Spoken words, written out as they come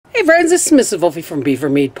Hey friends, it's Mrs. Wolfie from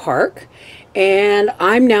Beavermead Park, and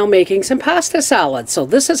I'm now making some pasta salad. So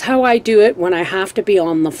this is how I do it when I have to be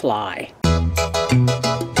on the fly.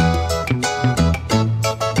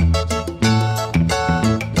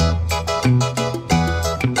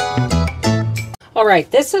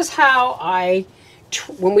 Alright, this is how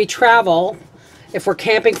when we travel, if we're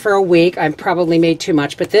camping for a week, I've probably made too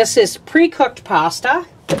much, but this is pre-cooked pasta,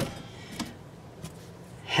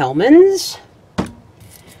 Hellmann's,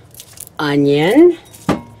 onion,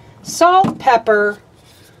 salt, pepper,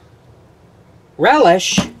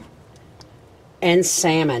 relish, and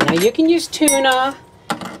salmon. Now you can use tuna,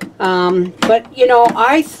 but you know,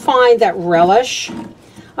 I find that relish,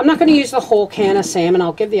 I'm not going to use the whole can of salmon.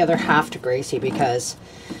 I'll give the other half to Gracie because,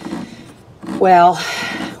 well,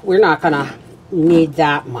 we're not going to need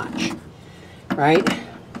that much, right?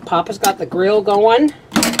 Papa's got the grill going.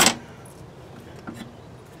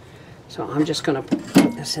 So I'm just going to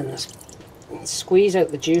put this in this, squeeze out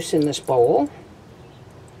the juice in this bowl.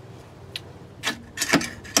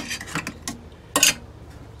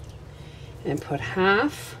 And put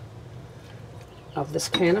half of this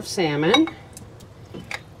can of salmon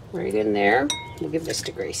right in there. We'll give this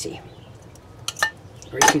to Gracie.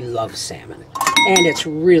 Gracie loves salmon, and it's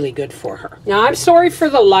really good for her. Now I'm sorry for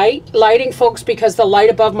the lighting, folks, because the light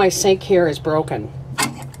above my sink here is broken.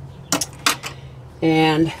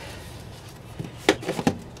 And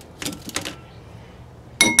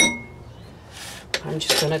I'm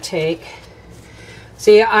just going to take,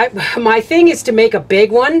 see, my thing is to make a big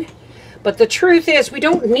one, but the truth is we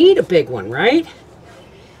don't need a big one, right?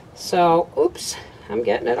 So, oops, I'm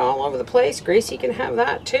getting it all over the place. Gracie can have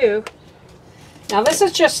that too. Now this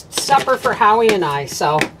is just supper for Howie and I,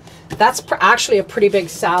 so that's actually a pretty big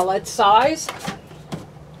salad size.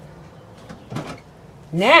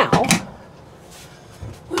 Now,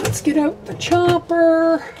 let's get out the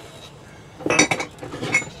chopper.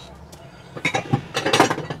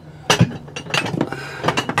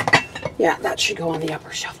 Yeah, that should go on the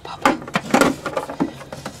upper shelf, Papa.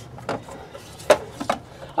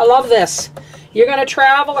 I love this. You're going to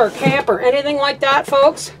travel or camp or anything like that,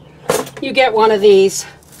 folks, you get one of these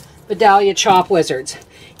Vidalia Chop Wizards.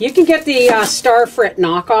 You can get the Starfrit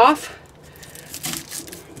knockoff.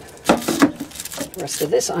 The rest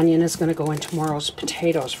of this onion is going to go in tomorrow's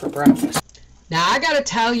potatoes for breakfast. Now, I got to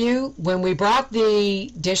tell you, when we brought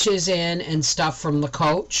the dishes in and stuff from the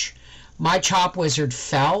coach, my Chop Wizard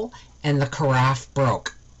fell and the carafe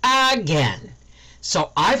broke again.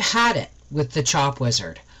 So I've had it with the Chop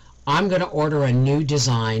Wizard. I'm going to order a new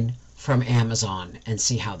design from Amazon and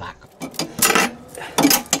see how that goes.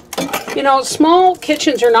 You know, small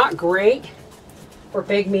kitchens are not great for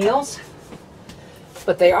big meals,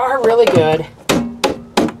 but they are really good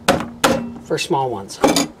for small ones.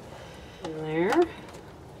 In there.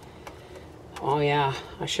 Oh yeah,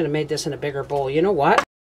 I should have made this in a bigger bowl. You know what?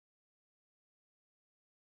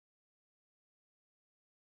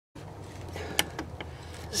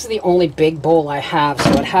 This is the only big bowl I have,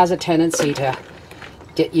 so it has a tendency to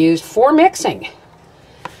get used for mixing.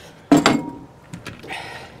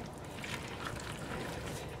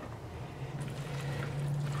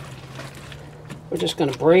 We're just going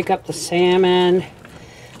to break up the salmon,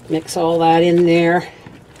 mix all that in there.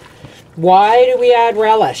 Why do we add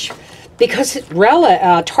relish? Because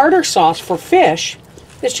tartar sauce for fish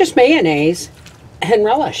is just mayonnaise and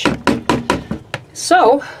relish.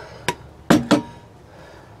 So,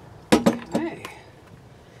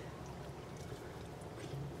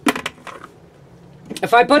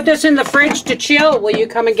 if I put this in the fridge to chill, will you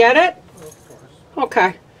come and get it? Of course.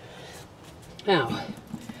 Okay. Now,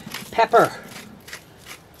 pepper.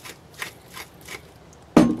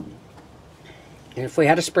 And if we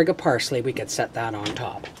had a sprig of parsley, we could set that on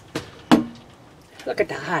top. Look at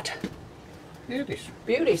that. Beauties.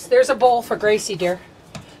 Beauties. There's a bowl for Gracie, dear.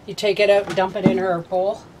 You take it out and dump it in her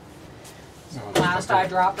bowl. No, last I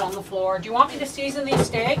dropped on the floor. Do you want me to season these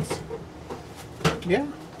steaks? Yeah.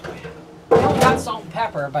 I don't got salt and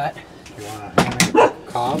pepper, but... You want to have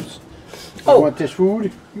cobs? Oh. You want this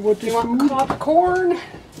food? You want this food? Cob corn?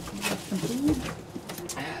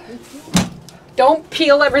 Don't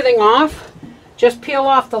peel everything off. Just peel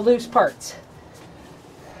off the loose parts.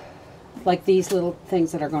 Like these little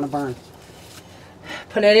things that are going to burn.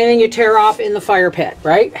 Put anything you tear off in the fire pit,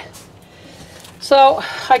 right? So,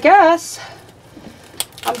 I guess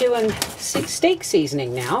I'm doing steak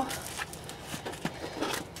seasoning now.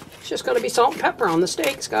 It's just going to be salt and pepper on the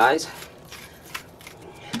steaks, guys.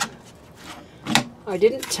 I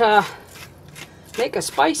didn't make a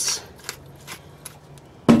spice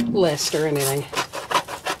list or anything.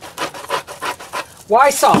 Why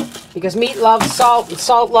salt? because meat loves salt and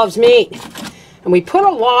salt loves meat. And we put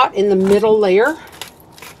a lot in the middle layer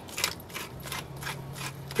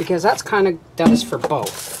because that's kind of does for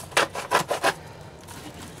both.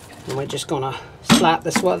 And we're just going to slap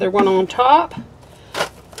this other one on top.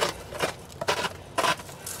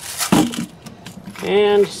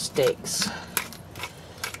 And steaks.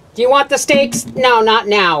 Do you want the steaks? No, not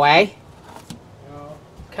now, eh? No.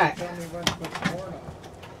 Okay. Tell me when to put the corn on.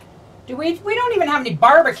 Do we don't even have any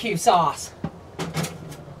barbecue sauce.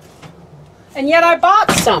 And yet I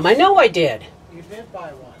bought some. I know I did. You did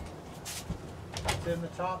buy one. It's in the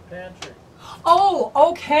top pantry. Oh,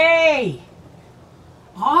 okay.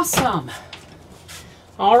 Awesome.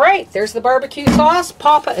 All right, there's the barbecue sauce.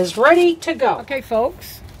 Papa is ready to go. Okay,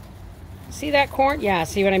 folks. See that corn? Yeah,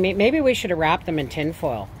 see what I mean? Maybe we should have wrapped them in tin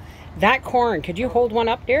foil. That corn, could you hold one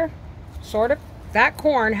up, dear? Sort of. That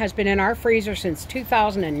corn has been in our freezer since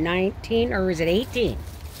 2019, or is it 18?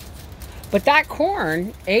 But that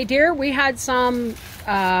corn, dear, we had some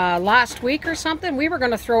last week or something. We were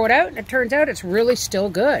going to throw it out, and it turns out it's really still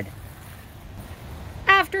good.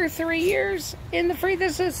 After 3 years in the freezer,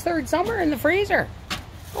 this is third summer in the freezer.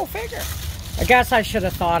 Go figure. I guess I should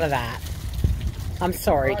have thought of that. I'm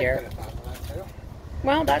sorry, dear.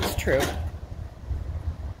 Well, that's true.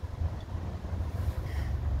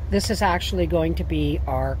 This is actually going to be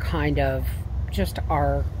our kind of, just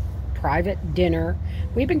our private dinner.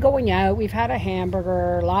 We've been going out. We've had a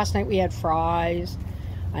hamburger. Last night we had fries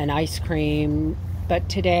and ice cream. But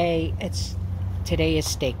today is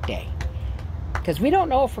steak day. Because we don't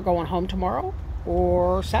know if we're going home tomorrow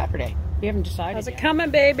or Saturday. We haven't decided yet. How's it coming,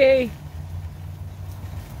 baby?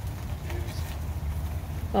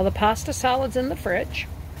 Well, the pasta salad's in the fridge.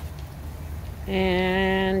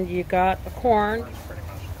 And you got the corn. Corn's pretty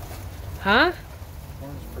much done. Huh?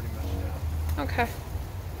 Corn's pretty much done. Okay.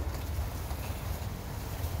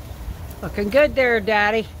 Looking good there,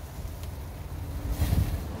 Daddy.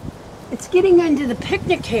 It's getting under the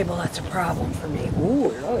picnic table that's a problem for me. Ooh,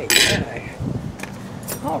 really good.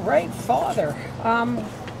 All right, Father.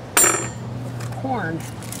 Corn.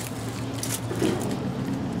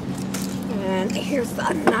 And here's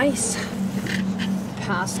the nice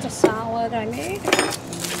pasta salad I made.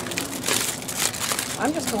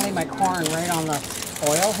 I'm just going to leave my corn right on the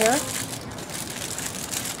foil here.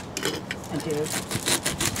 And do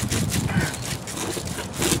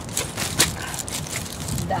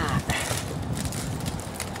that.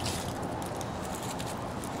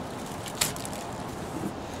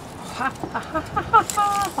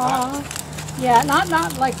 Yeah,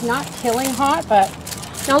 not killing hot, but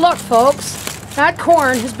now look, folks, that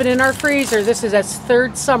corn has been in our freezer. This is its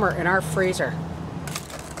third summer in our freezer.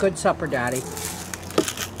 Good supper, Daddy.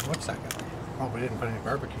 What's that gonna be? Oh, we didn't put any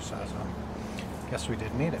barbecue sauce on. Guess we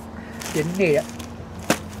didn't need it. Didn't need it.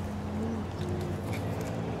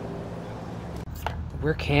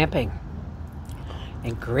 We're camping,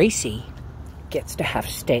 and Gracie gets to have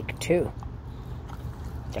steak too.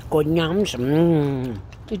 The good yums.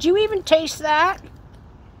 Did you even taste that?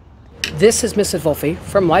 This is Mrs. Wolfie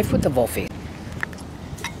from Life with the Wolfie.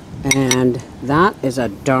 And that is a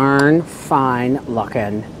darn fine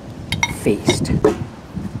looking feast.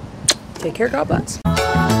 Take care, God bless.